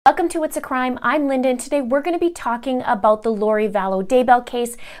Welcome to It's a Crime. I'm Linda, and today we're going to be talking about the Lori Vallow Daybell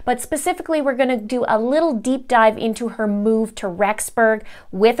case, but specifically we're going to do a little deep dive into her move to Rexburg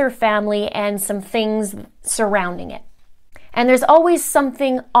with her family and some things surrounding it. And there's always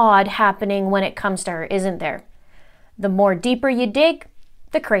something odd happening when it comes to her, isn't there? The more deeper you dig,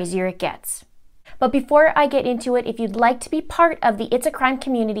 the crazier it gets. But before I get into it, if you'd like to be part of the It's a Crime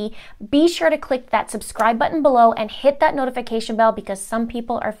community, be sure to click that subscribe button below and hit that notification bell because some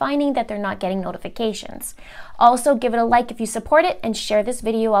people are finding that they're not getting notifications. Also, give it a like if you support it and share this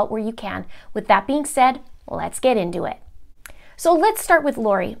video out where you can. With that being said, let's get into it. So let's start with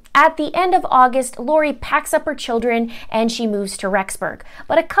Lori. At the end of August, Lori packs up her children and she moves to Rexburg.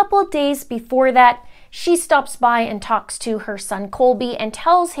 But a couple of days before that, she stops by and talks to her son Colby and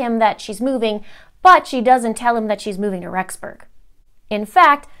tells him that she's moving, but she doesn't tell him that she's moving to Rexburg. In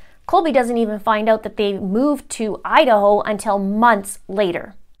fact, Colby doesn't even find out that they moved to Idaho until months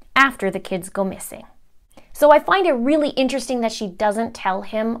later, after the kids go missing. So I find it really interesting that she doesn't tell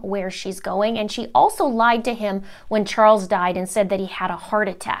him where she's going, and she also lied to him when Charles died and said that he had a heart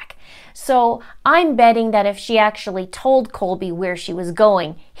attack. So I'm betting that if she actually told Colby where she was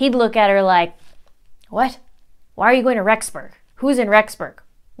going, he'd look at her like, "What? Why are you going to Rexburg? Who's in Rexburg?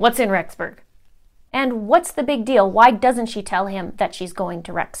 What's in Rexburg? And what's the big deal? Why doesn't she tell him that she's going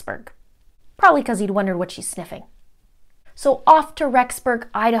to Rexburg?" Probably because he'd wondered what she's sniffing. So off to Rexburg,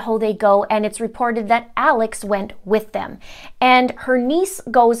 Idaho they go, and it's reported that Alex went with them. And her niece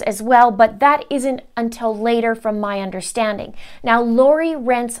goes as well, but that isn't until later from my understanding. Now, Lori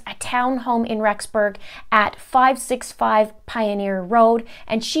rents a townhome in Rexburg at 565 Pioneer Road,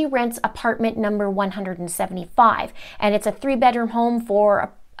 and she rents apartment number 175. And it's a 3-bedroom home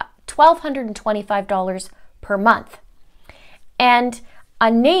for $1,225 per month. And a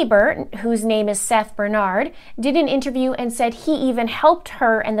neighbor, whose name is Seth Bernard, did an interview and said he even helped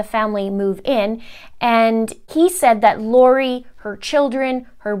her and the family move in. And he said that Lori, her children,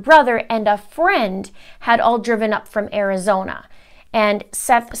 her brother, and a friend had all driven up from Arizona. And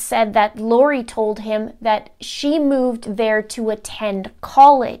Seth said that Lori told him that she moved there to attend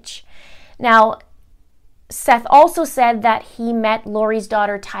college. Now, Seth also said that he met Lori's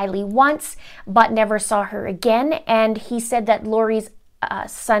daughter Tylee once, but never saw her again. And he said that Lori's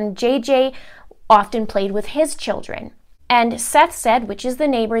son JJ often played with his children. And Seth said, which is the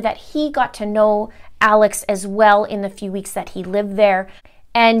neighbor, that he got to know Alex as well in the few weeks that he lived there.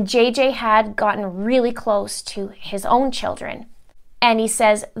 And JJ had gotten really close to his own children. And he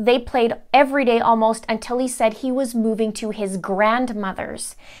says they played every day almost until he said he was moving to his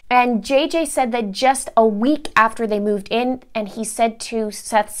grandmother's. And JJ said that just a week after they moved in, and he said to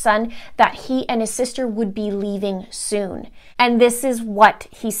Seth's son that he and his sister would be leaving soon. And this is what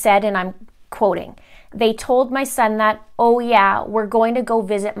he said, and I'm quoting, "They told my son that, oh yeah, we're going to go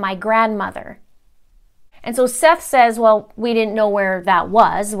visit my grandmother." And so Seth says, well, we didn't know where that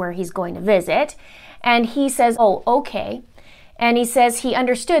was, where he's going to visit. And he says, oh, okay. And he says he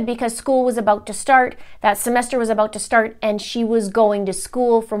understood because school was about to start, that semester was about to start, and she was going to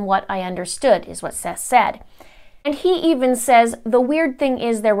school from what I understood, is what Seth said. And he even says, the weird thing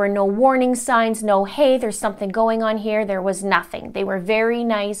is there were no warning signs, no, hey, there's something going on here. There was nothing. They were very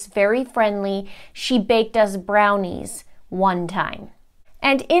nice, very friendly. She baked us brownies one time.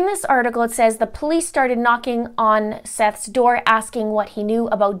 And in this article, it says the police started knocking on Seth's door asking what he knew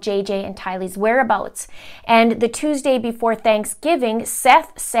about JJ and Tylee's whereabouts. And the Tuesday before Thanksgiving,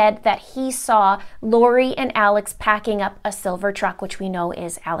 Seth said that he saw Lori and Alex packing up a silver truck, which we know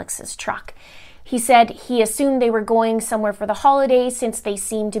is Alex's truck. He said he assumed they were going somewhere for the holidays since they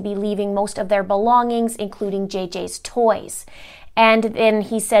seemed to be leaving most of their belongings, including JJ's toys. And then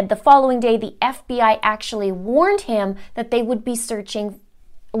he said the following day, the FBI actually warned him that they would be searching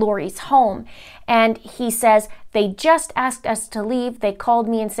Lori's home. And he says, they just asked us to leave. They called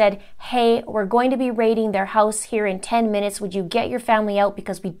me and said, hey, we're going to be raiding their house here in 10 minutes. Would you get your family out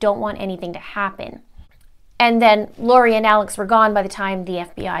because we don't want anything to happen? And then Lori and Alex were gone by the time the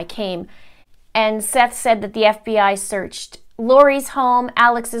FBI came. And Seth said that the FBI searched Lori's home,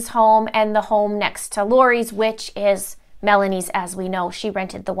 Alex's home, and the home next to Lori's, which is Melanie's, as we know. She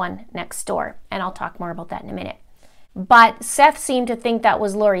rented the one next door. And I'll talk more about that in a minute. But Seth seemed to think that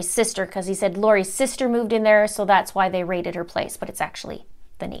was Lori's sister because he said Lori's sister moved in there, so that's why they raided her place, but it's actually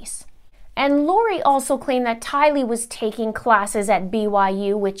the niece. And Lori also claimed that Tylee was taking classes at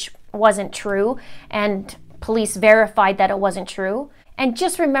BYU, which wasn't true, and police verified that it wasn't true. And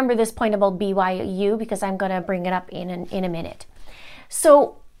just remember this point about BYU because I'm going to bring it up in a minute.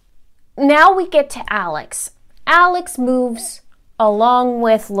 So now we get to Alex. Alex moves along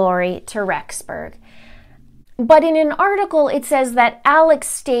with Lori to Rexburg. But in an article, it says that Alex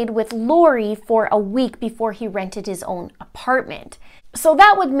stayed with Lori for a week before he rented his own apartment. So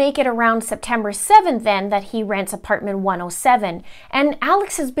that would make it around September 7th then that he rents apartment 107. And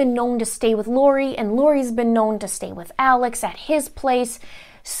Alex has been known to stay with Lori, and Lori's been known to stay with Alex at his place.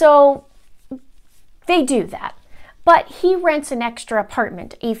 So they do that. But he rents an extra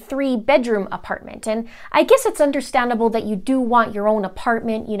apartment, a 3-bedroom apartment. And I guess it's understandable that you do want your own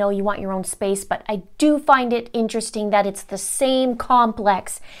apartment, you know, you want your own space, but I do find it interesting that it's the same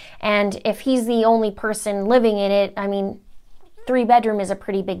complex. And if he's the only person living in it, I mean, 3-bedroom is a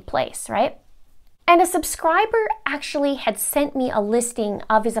pretty big place, right? And a subscriber actually had sent me a listing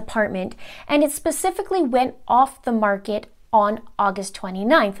of his apartment, and it specifically went off the market on August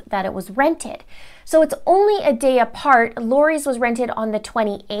 29th that it was rented. So it's only a day apart. Lori's was rented on the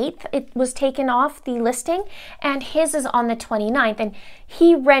 28th. It was taken off the listing, and his is on the 29th, and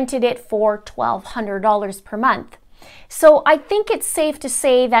he rented it for $1,200 per month. So I think it's safe to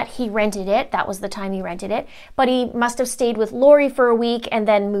say that he rented it. That was the time he rented it, but he must have stayed with Lori for a week and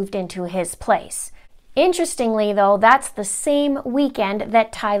then moved into his place. Interestingly though, that's the same weekend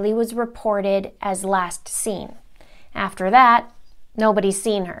that Tylee was reported as last seen. After that, nobody's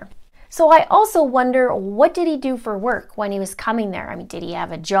seen her. So I also wonder, what did he do for work when he was coming there? I mean, did he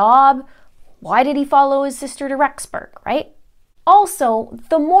have a job? Why did he follow his sister to Rexburg, right? Also,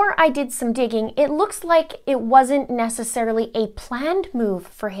 the more I did some digging, it looks like it wasn't necessarily a planned move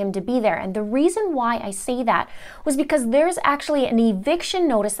for him to be there. And the reason why I say that was because there's actually an eviction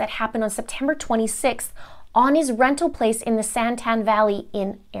notice that happened on September 26th on his rental place in the Santan Valley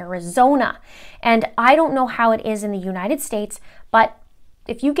in Arizona. And I don't know how it is in the United States, but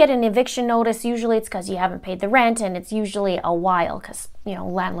if you get an eviction notice, usually it's because you haven't paid the rent, and it's usually a while because, you know,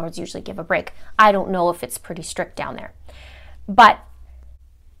 landlords usually give a break. I don't know if it's pretty strict down there. But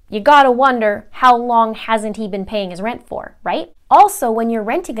you gotta wonder, how long hasn't he been paying his rent for, right? Also, when you're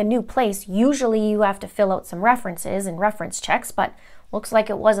renting a new place, usually you have to fill out some references and reference checks, but looks like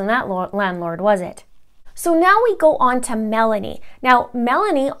it wasn't that landlord, was it? So now we go on to Melanie. Now,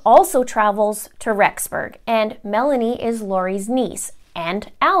 Melanie also travels to Rexburg, and Melanie is Lori's niece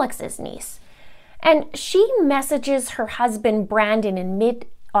and Alex's niece. And she messages her husband, Brandon, in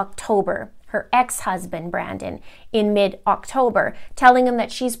mid-October, her ex-husband, Brandon, in mid-October, telling him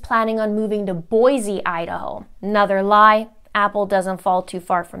that she's planning on moving to Boise, Idaho. Another lie, apple doesn't fall too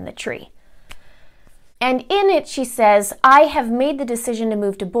far from the tree. And in it, she says, I have made the decision to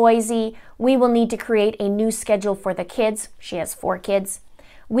move to Boise. We will need to create a new schedule for the kids. She has 4 kids.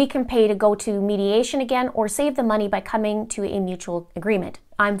 We can pay to go to mediation again or save the money by coming to a mutual agreement.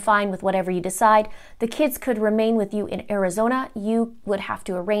 I'm fine with whatever you decide. The kids could remain with you in Arizona. You would have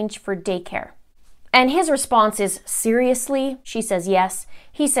to arrange for daycare. And his response is, seriously? She says, yes.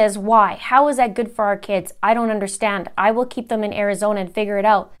 He says, why? How is that good for our kids? I don't understand. I will keep them in Arizona and figure it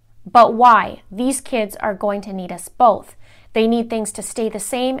out. But why? These kids are going to need us both. They need things to stay the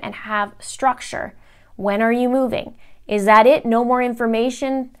same and have structure. When are you moving? Is that it? No more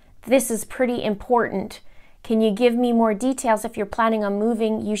information? This is pretty important. Can you give me more details? If you're planning on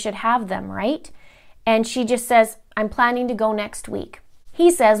moving, you should have them, right? And she just says, I'm planning to go next week.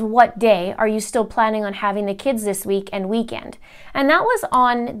 He says, what day? Are you still planning on having the kids this week and weekend? And that was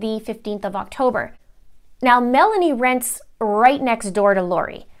on the 15th of October. Now, Melanie rents right next door to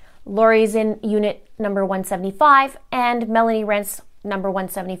Lori. Lori's in unit number 175 and Melanie rents number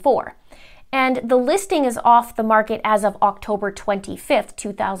 174. And the listing is off the market as of October 25th,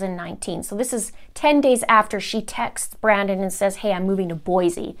 2019. So this is 10 days after she texts Brandon and says, hey, I'm moving to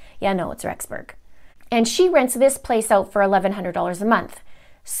Boise. Yeah, no, it's Rexburg. And she rents this place out for $1,100 a month.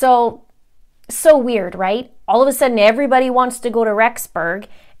 So weird, right? All of a sudden, everybody wants to go to Rexburg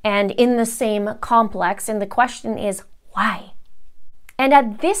and in the same complex. And the question is, why? And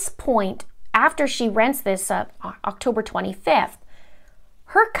at this point, after she rents this October 25th,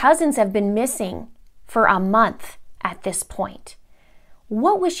 her cousins have been missing for a month at this point.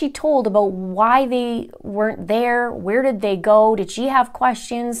 What was she told about why they weren't there? Where did they go? Did she have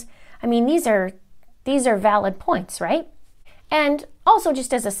questions? I mean, these are valid points, right? And also,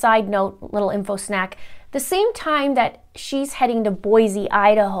 just as a side note, little info snack, the same time that she's heading to Boise,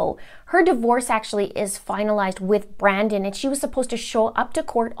 Idaho, her divorce actually is finalized with Brandon, and she was supposed to show up to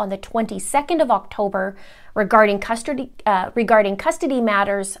court on the 22nd of October regarding custody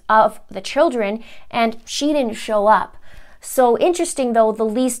matters of the children, and she didn't show up. So interesting though, the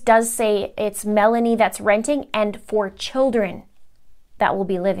lease does say it's Melanie that's renting and 4 children that will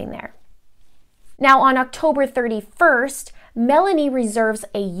be living there. Now on October 31st, Melanie reserves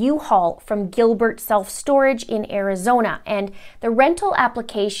a U-Haul from Gilbert Self-Storage in Arizona, and the rental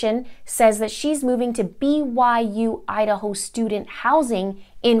application says that she's moving to BYU Idaho student housing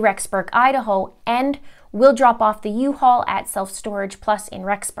in Rexburg, Idaho, and will drop off the U-Haul at Self-Storage Plus in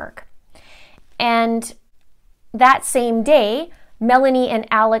Rexburg. And that same day, Melanie and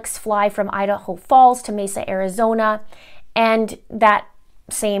Alex fly from Idaho Falls to Mesa, Arizona, and that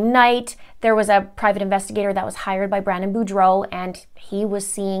same night, there was a private investigator that was hired by Brandon Boudreau, and he was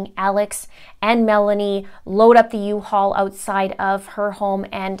seeing Alex and Melanie load up the U-Haul outside of her home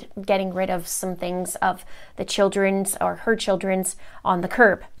and getting rid of some things of the children's or her children's on the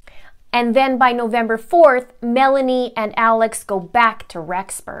curb. And then by November 4th, Melanie and Alex go back to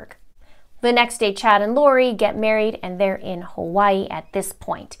Rexburg. The next day, Chad and Lori get married, and they're in Hawaii at this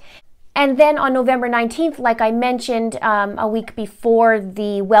point. And then on November 19th, like I mentioned a week before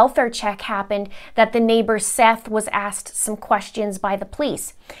the welfare check happened, that the neighbor Seth was asked some questions by the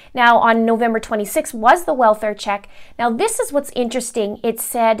police. Now on November 26th was the welfare check. Now this is what's interesting. It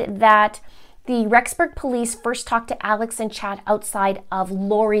said that the Rexburg police first talked to Alex and Chad outside of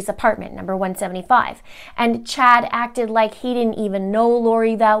Lori's apartment, number 175. And Chad acted like he didn't even know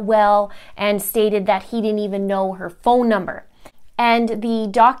Lori that well and stated that he didn't even know her phone number. And the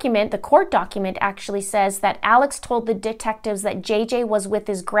document, the court document, actually says that Alex told the detectives that JJ was with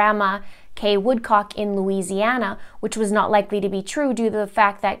his grandma, Kay Woodcock, in Louisiana, which was not likely to be true due to the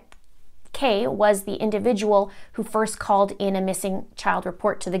fact that Kay was the individual who first called in a missing child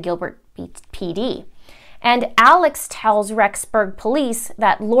report to the Gilbert PD. And Alex tells Rexburg police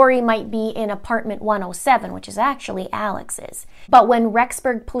that Lori might be in apartment 107, which is actually Alex's. But when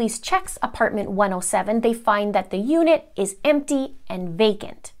Rexburg police checks apartment 107, they find that the unit is empty and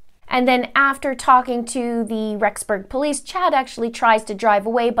vacant. And then after talking to the Rexburg police, Chad actually tries to drive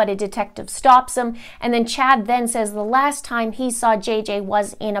away, but a detective stops him. And then Chad then says the last time he saw JJ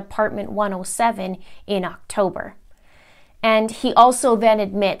was in apartment 107 in October. And he also then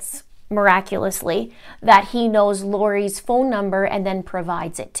admits, miraculously, that he knows Lori's phone number and then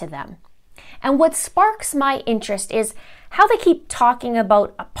provides it to them. And what sparks my interest is how they keep talking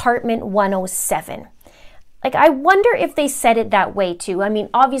about apartment 107. Like, I wonder if they said it that way too. I mean,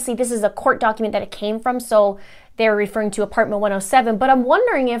 obviously this is a court document that it came from, so they're referring to apartment 107, but I'm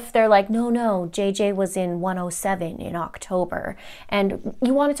wondering if they're like, no, JJ was in 107 in October, and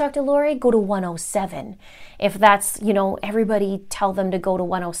you want to talk to Lori? Go to 107. If that's, everybody tell them to go to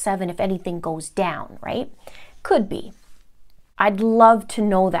 107 if anything goes down, right? Could be. I'd love to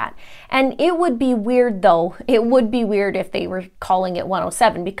know that. And it would be weird though. It would be weird if they were calling it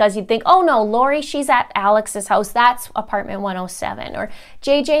 107, because you'd think, oh no, Lori, she's at Alex's house. That's apartment 107. Or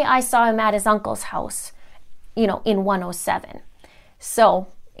JJ, I saw him at his uncle's house, in 107. So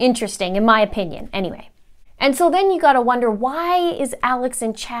interesting, in my opinion, anyway. And so then you got to wonder, why is Alex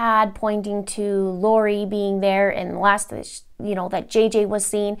and Chad pointing to Lori being there and last, that JJ was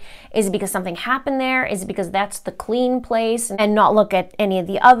seen? Is it because something happened there? Is it because that's the clean place and not look at any of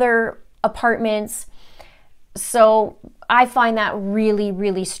the other apartments? So I find that really,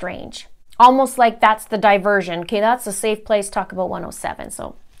 really strange. Almost like that's the diversion. Okay, that's a safe place, talk about 107.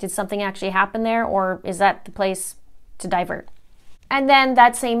 So did something actually happen there, or is that the place to divert? And then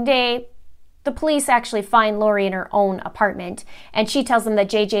that same day, the police actually find Lori in her own apartment, and she tells them that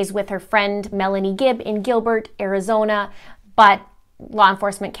JJ's with her friend Melanie Gibb in Gilbert, Arizona, but law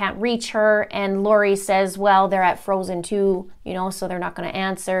enforcement can't reach her, and Lori says, well, they're at Frozen 2, so they're not going to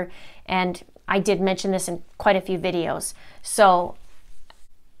answer. And I did mention this in quite a few videos. So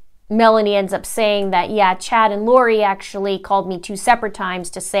Melanie ends up saying that, yeah, Chad and Lori actually called me 2 separate times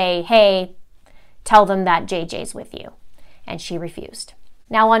to say, hey, tell them that JJ's with you. And she refused.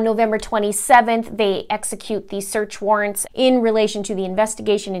 Now on November 27th, they execute the search warrants in relation to the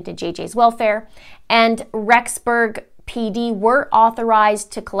investigation into JJ's welfare, and Rexburg PD were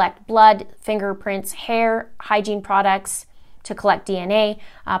authorized to collect blood, fingerprints, hair, hygiene products, to collect DNA,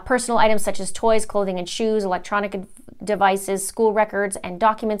 personal items such as toys, clothing and shoes, electronic devices, school records, and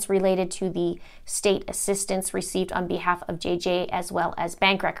documents related to the state assistance received on behalf of JJ, as well as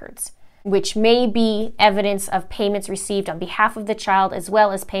bank records, which may be evidence of payments received on behalf of the child, as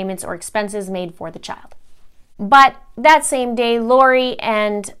well as payments or expenses made for the child. But that same day, Lori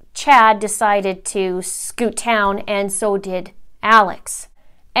and Chad decided to scoot town, and so did Alex.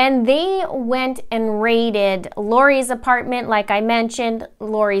 And they went and raided Lori's apartment, like I mentioned,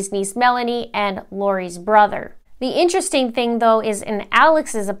 Lori's niece Melanie, and Lori's brother. The interesting thing, though, is in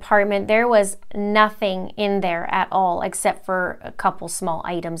Alex's apartment, there was nothing in there at all, except for a couple small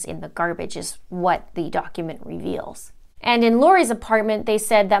items in the garbage, is what the document reveals. And in Lori's apartment, they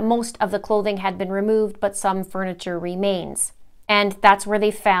said that most of the clothing had been removed, but some furniture remains. And that's where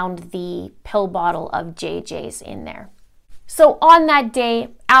they found the pill bottle of JJ's in there. So on that day,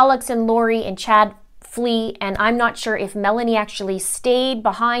 Alex and Lori and Chad flee, and I'm not sure if Melanie actually stayed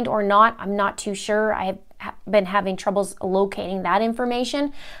behind or not. I'm not too sure. I have been having troubles locating that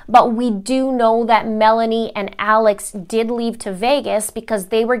information, but we do know that Melanie and Alex did leave to Vegas because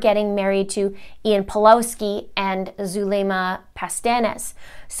they were getting married to Ian Pawlowski and Zulema Pastanes.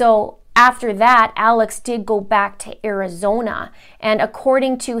 So after that, Alex did go back to Arizona, and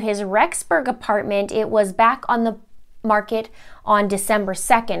according to his Rexburg apartment, it was back on the market on December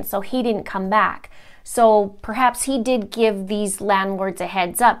 2nd, so he didn't come back. So perhaps he did give these landlords a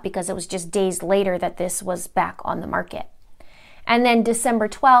heads up because it was just days later that this was back on the market. And then December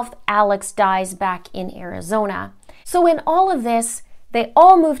 12th, Alex dies back in Arizona. So in all of this, they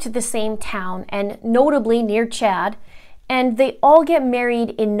all move to the same town, and notably near Chad, and they all get married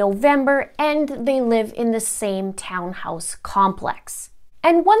in November, and they live in the same townhouse complex.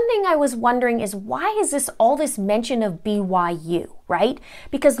 And one thing I was wondering is, why is all this mention of BYU, right?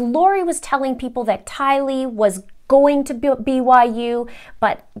 Because Lori was telling people that Tylee was going to BYU,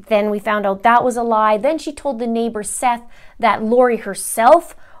 but then we found out that was a lie. Then she told the neighbor Seth that Lori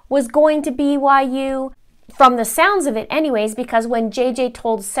herself was going to BYU. From the sounds of it anyways, because when JJ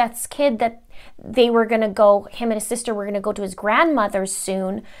told Seth's kid that they were going to go, him and his sister were going to go to his grandmother's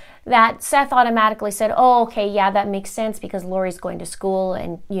soon, that Seth automatically said, oh, okay, yeah, that makes sense because Lori's going to school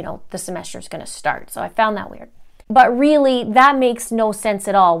and, you know, the semester's going to start. So I found that weird. But really, that makes no sense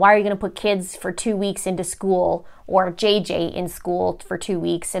at all. Why are you going to put kids for 2 weeks into school, or JJ in school for 2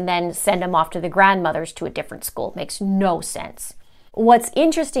 weeks, and then send them off to the grandmother's to a different school? It makes no sense. What's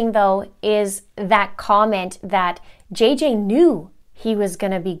interesting, though, is that comment that JJ knew he was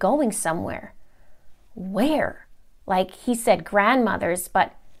going to be going somewhere. Where? Like, he said grandmother's,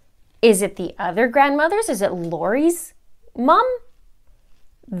 but is it the other grandmother's? Is it Lori's mom?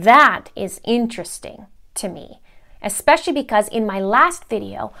 That is interesting to me, especially because in my last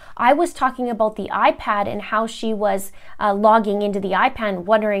video, I was talking about the iPad and how she was logging into the iPad,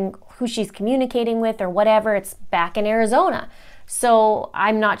 wondering who she's communicating with or whatever. It's back in Arizona. So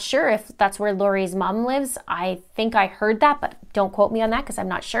I'm not sure if that's where Lori's mom lives. I think I heard that, but don't quote me on that because I'm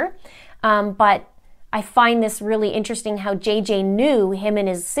not sure. But I find this really interesting how JJ knew him and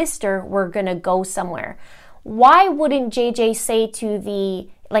his sister were going to go somewhere. Why wouldn't JJ say to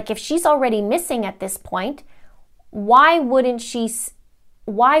like if she's already missing at this point, why wouldn't JJ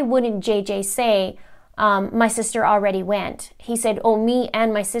say, my sister already went? He said, oh, me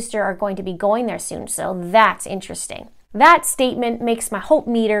and my sister are going to be going there soon. So that's interesting. That statement makes my hope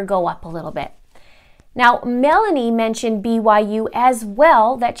meter go up a little bit. Now, Melanie mentioned BYU as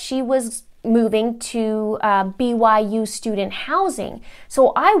well, that she was moving to BYU student housing.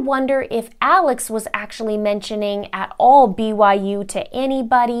 So I wonder if Alex was actually mentioning at all BYU to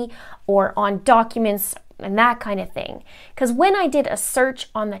anybody or on documents and that kind of thing. Because when I did a search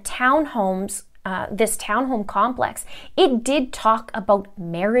on the townhomes, this townhome complex, it did talk about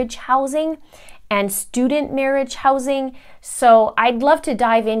marriage housing and student marriage housing. So I'd love to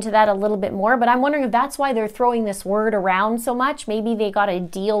dive into that a little bit more, but I'm wondering if that's why they're throwing this word around so much. Maybe they got a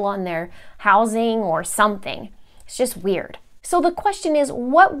deal on their housing or something. It's just weird. So the question is,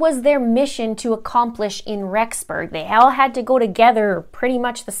 what was their mission to accomplish in Rexburg? They all had to go together pretty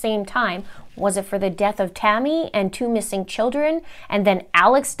much the same time. Was it for the death of Tammy and 2 missing children? And then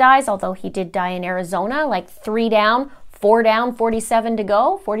Alex dies, although he did die in Arizona, like 3 down, 4 down, 47 to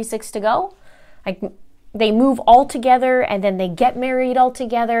go, 46 to go. Like, they move all together and then they get married all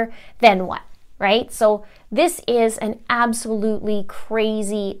together. Then what, right? So this is an absolutely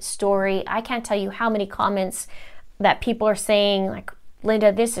crazy story. I can't tell you how many comments that people are saying, like,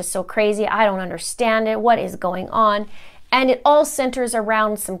 Linda, this is so crazy. I don't understand it. What is going on? And it all centers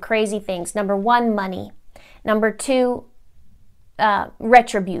around some crazy things. Number 1, money. Number 2,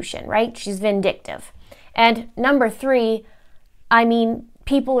 retribution, right? She's vindictive. And number 3, I mean,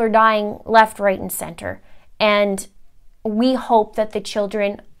 people are dying left, right, and center. And we hope that the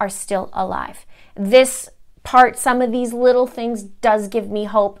children are still alive. This part, some of these little things does give me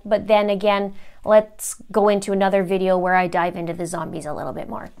hope. But then again, let's go into another video where I dive into the zombies a little bit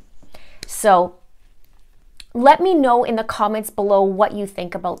more. So let me know in the comments below what you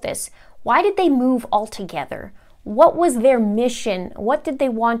think about this. Why did they move all together? What was their mission? What did they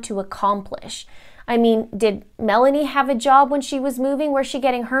want to accomplish? I mean, did Melanie have a job when she was moving? Where's she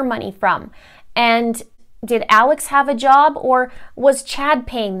getting her money from? And did Alex have a job, or was Chad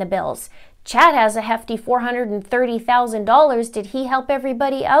paying the bills? Chad has a hefty $430,000. Did he help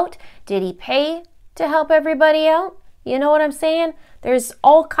everybody out? Did he pay to help everybody out? You know what I'm saying? There's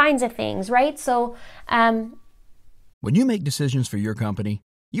all kinds of things, right? So, when you make decisions for your company,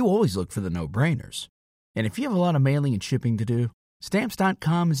 you always look for the no-brainers. And if you have a lot of mailing and shipping to do,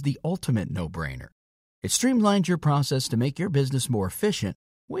 Stamps.com is the ultimate no-brainer. It streamlines your process to make your business more efficient,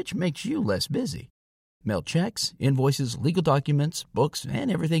 which makes you less busy. Mail checks, invoices, legal documents, books,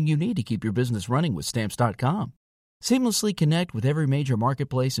 and everything you need to keep your business running with Stamps.com. Seamlessly connect with every major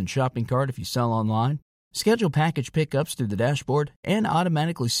marketplace and shopping cart if you sell online. Schedule package pickups through the dashboard and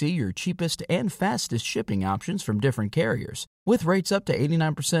automatically see your cheapest and fastest shipping options from different carriers, with rates up to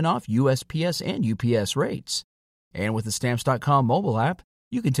 89% off USPS and UPS rates. And with the Stamps.com mobile app,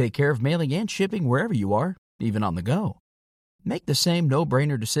 you can take care of mailing and shipping wherever you are, even on the go. Make the same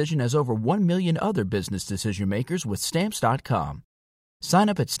no-brainer decision as over 1 million other business decision makers with Stamps.com. Sign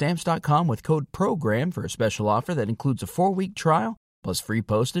up at Stamps.com with code PROGRAM for a special offer that includes a 4-week trial, plus free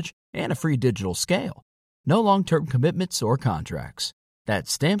postage and a free digital scale. No long-term commitments or contracts.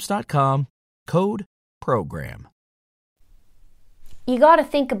 That's Stamps.com, code PROGRAM. You got to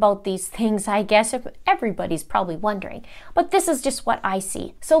think about these things, I guess. Everybody's probably wondering. But this is just what I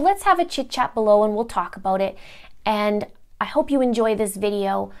see. So let's have a chit-chat below and we'll talk about it. And I hope you enjoy this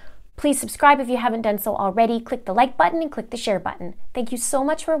video. Please subscribe if you haven't done so already. Click the like button and click the share button. Thank you so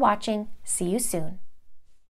much for watching. See you soon.